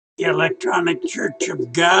Electronic Church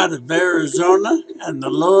of God of Arizona and the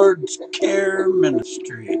Lord's Care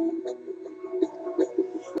Ministry.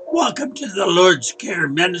 Welcome to the Lord's Care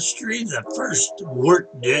Ministry, the first work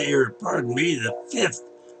day, the fifth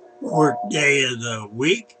work day of the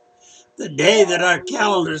week. The day that our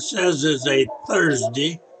calendar says is a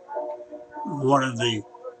Thursday, one of the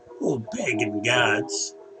old pagan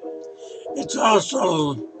gods. It's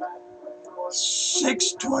also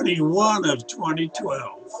 6/21 of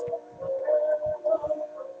 2012.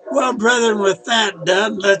 Well, brethren, with that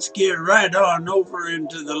done, let's get right on over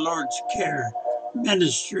into the Lord's Care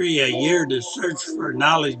Ministry, a year to search for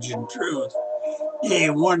knowledge and truth. Day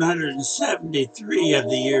 173 of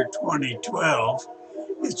the year 2012.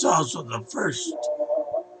 It's also the first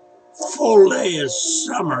full day of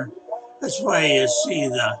summer. That's why you see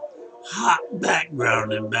the hot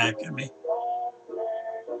background in back of me.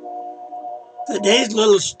 Today's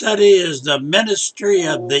little study is the ministry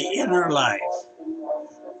of the inner life.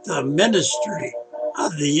 The ministry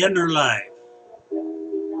of the inner life.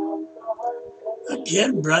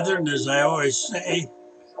 Again, brethren, as I always say,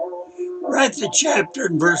 write the chapter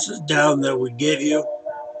and verses down that we give you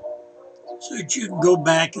so that you can go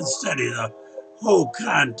back and study the whole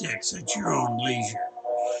context at your own leisure.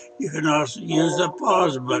 You can also use the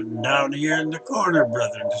pause button down here in the corner,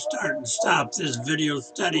 brethren, to start and stop this video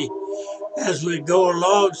study as we go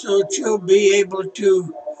along so that you'll be able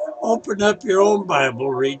to open up your own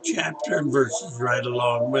Bible, read chapter and verses right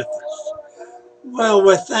along with us. Well,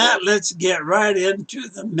 with that, let's get right into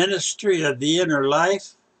the ministry of the inner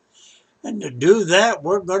life. And to do that,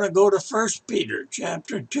 we're going to go to 1 Peter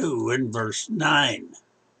chapter 2 and verse 9.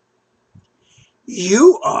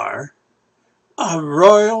 You are a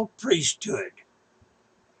royal priesthood.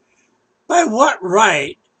 By what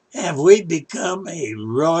right have we become a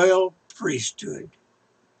royal priesthood?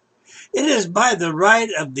 It is by the right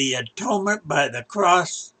of the atonement by the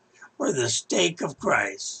cross or the stake of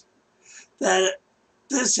Christ that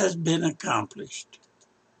this has been accomplished.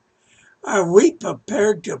 Are we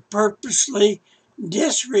prepared to purposely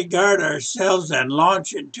disregard ourselves and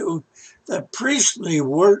launch into the priestly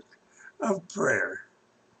work of prayer?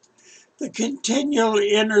 The continual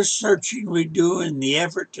inner searching we do in the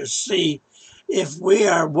effort to see if we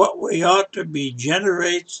are what we ought to be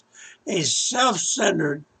generates a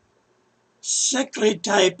self-centered, sickly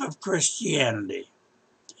type of Christianity,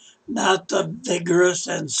 not the vigorous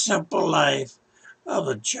and simple life of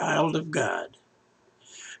a child of God.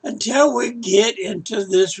 Until we get into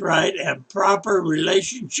this right and proper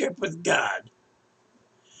relationship with God,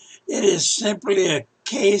 it is simply a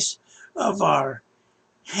case of our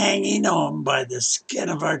hanging on by the skin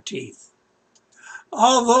of our teeth.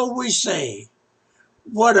 Although we say,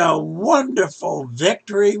 what a wonderful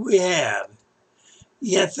victory we have,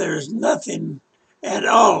 yet there's nothing at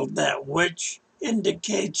all that which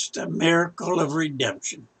indicates the miracle of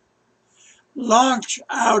redemption. Launch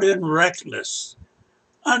out in reckless,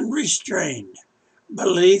 unrestrained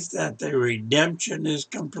belief that the redemption is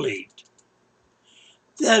complete.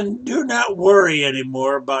 Then do not worry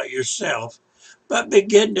anymore about yourself, but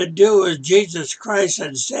begin to do as Jesus Christ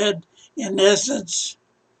had said. In essence,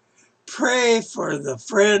 pray for the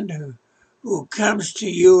friend who comes to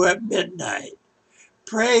you at midnight.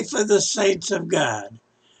 Pray for the saints of God,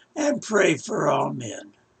 and pray for all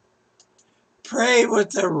men. Pray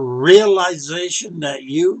with the realization that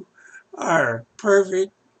you are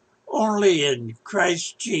perfect only in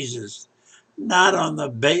Christ Jesus, not on the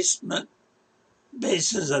basis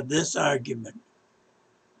of this argument.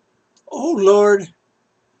 Oh Lord,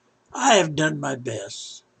 I have done my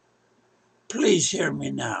best. Please hear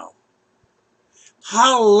me now.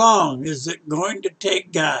 How long is it going to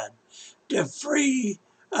take God to free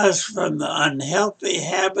us from the unhealthy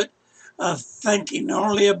habit of thinking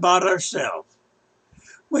only about ourselves?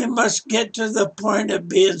 We must get to the point of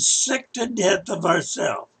being sick to death of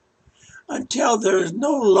ourselves until there is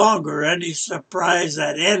no longer any surprise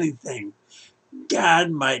at anything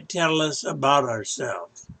God might tell us about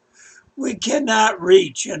ourselves. We cannot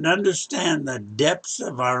reach and understand the depths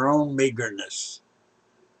of our own meagerness.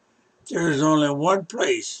 There is only one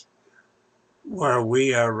place where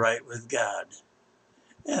we are right with God,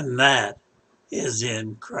 and that is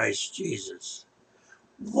in Christ Jesus.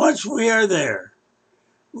 Once we are there,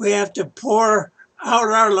 we have to pour out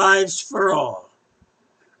our lives for all.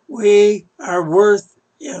 We are worth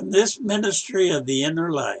in this ministry of the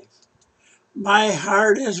inner life. My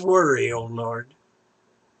heart is weary, O Lord.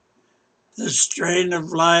 The strain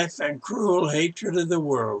of life and cruel hatred of the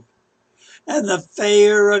world and the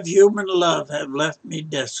failure of human love have left me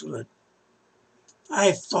desolate.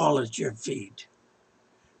 I fall at your feet.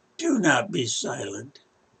 Do not be silent.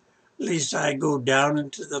 lest I go down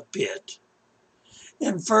into the pit.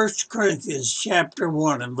 In 1 Corinthians chapter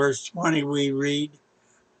 1 and verse 20 we read,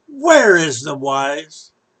 "Where is the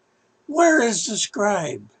wise? Where is the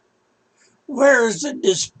scribe? Where is the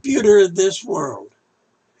disputer of this world?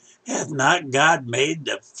 Hath not God made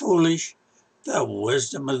the foolish the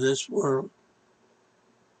wisdom of this world?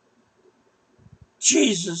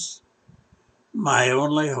 Jesus, my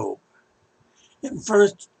only hope." In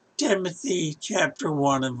 1 Timothy chapter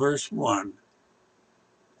 1 and verse 1,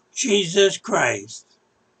 Jesus Christ,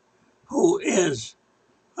 who is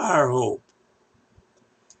our hope.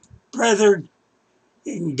 Brethren,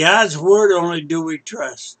 in God's word only do we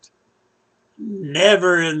trust,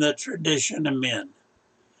 never in the tradition of men.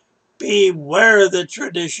 Beware of the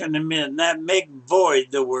tradition of men that make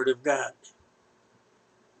void the word of God.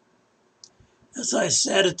 As I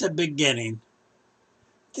said at the beginning,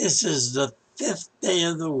 this is the 5th day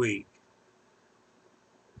of the week.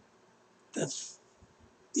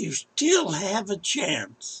 You still have a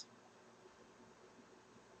chance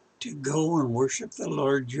to go and worship the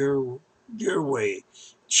Lord your way.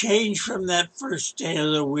 Change from that first day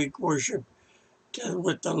of the week worship to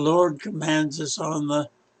what the Lord commands us on the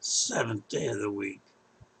 7th day of the week.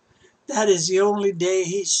 That is the only day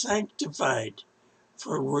He sanctified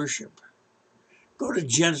for worship. Go to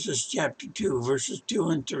Genesis chapter 2, verses 2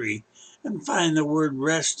 and 3, and find the word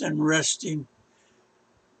rest and resting.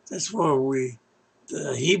 That's where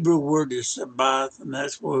the Hebrew word is Sabbath, and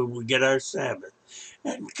that's where we get our Sabbath.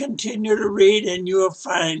 And continue to read, and you will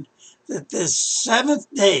find that this 7th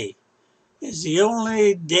day is the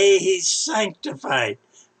only day He sanctified,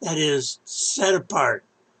 that is, set apart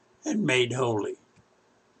and made holy.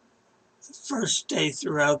 The first day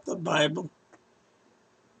throughout the Bible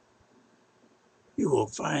you will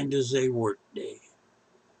find is a work day.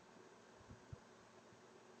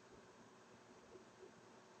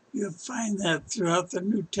 You'll find that throughout the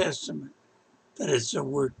New Testament, that it's a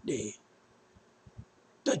work day.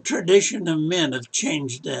 The tradition of men have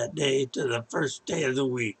changed that day to the first day of the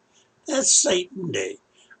week. That's Satan Day.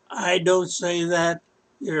 I don't say that.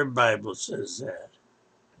 Your Bible says that.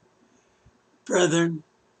 Brethren,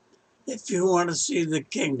 if you want to see the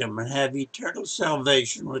kingdom and have eternal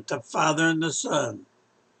salvation with the Father and the Son,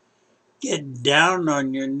 get down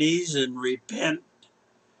on your knees and repent.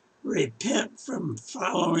 Repent from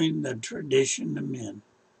following the tradition of men.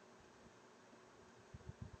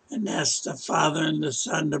 And ask the Father and the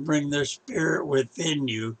Son to bring their Spirit within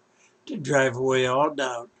you to drive away all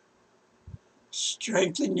doubt.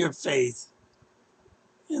 Strengthen your faith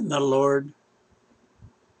in the Lord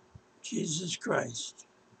Jesus Christ.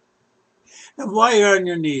 And while you're on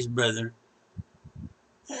your knees, brethren,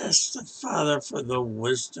 ask the Father for the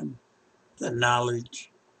wisdom, the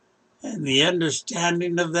knowledge, and the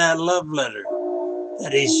understanding of that love letter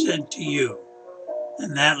that He sent to you.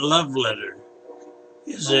 And that love letter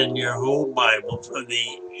is in your whole Bible, from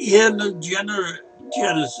the end of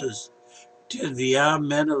Genesis to the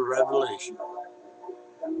Amen of Revelation.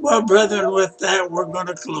 Well, brethren, with that, we're going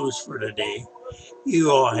to close for today. You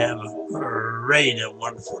all have a great and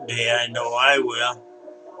wonderful day. I know I will,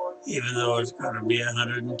 even though it's going to be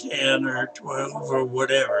 110 or 12 or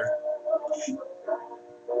whatever.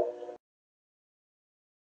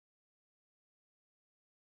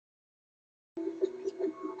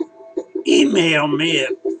 Email me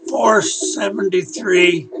at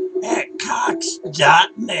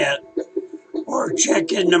 473@cox.net or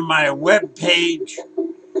check into my webpage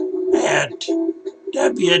at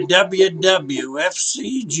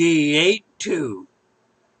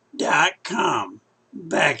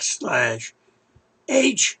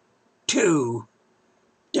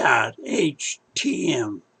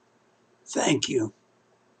Thank you.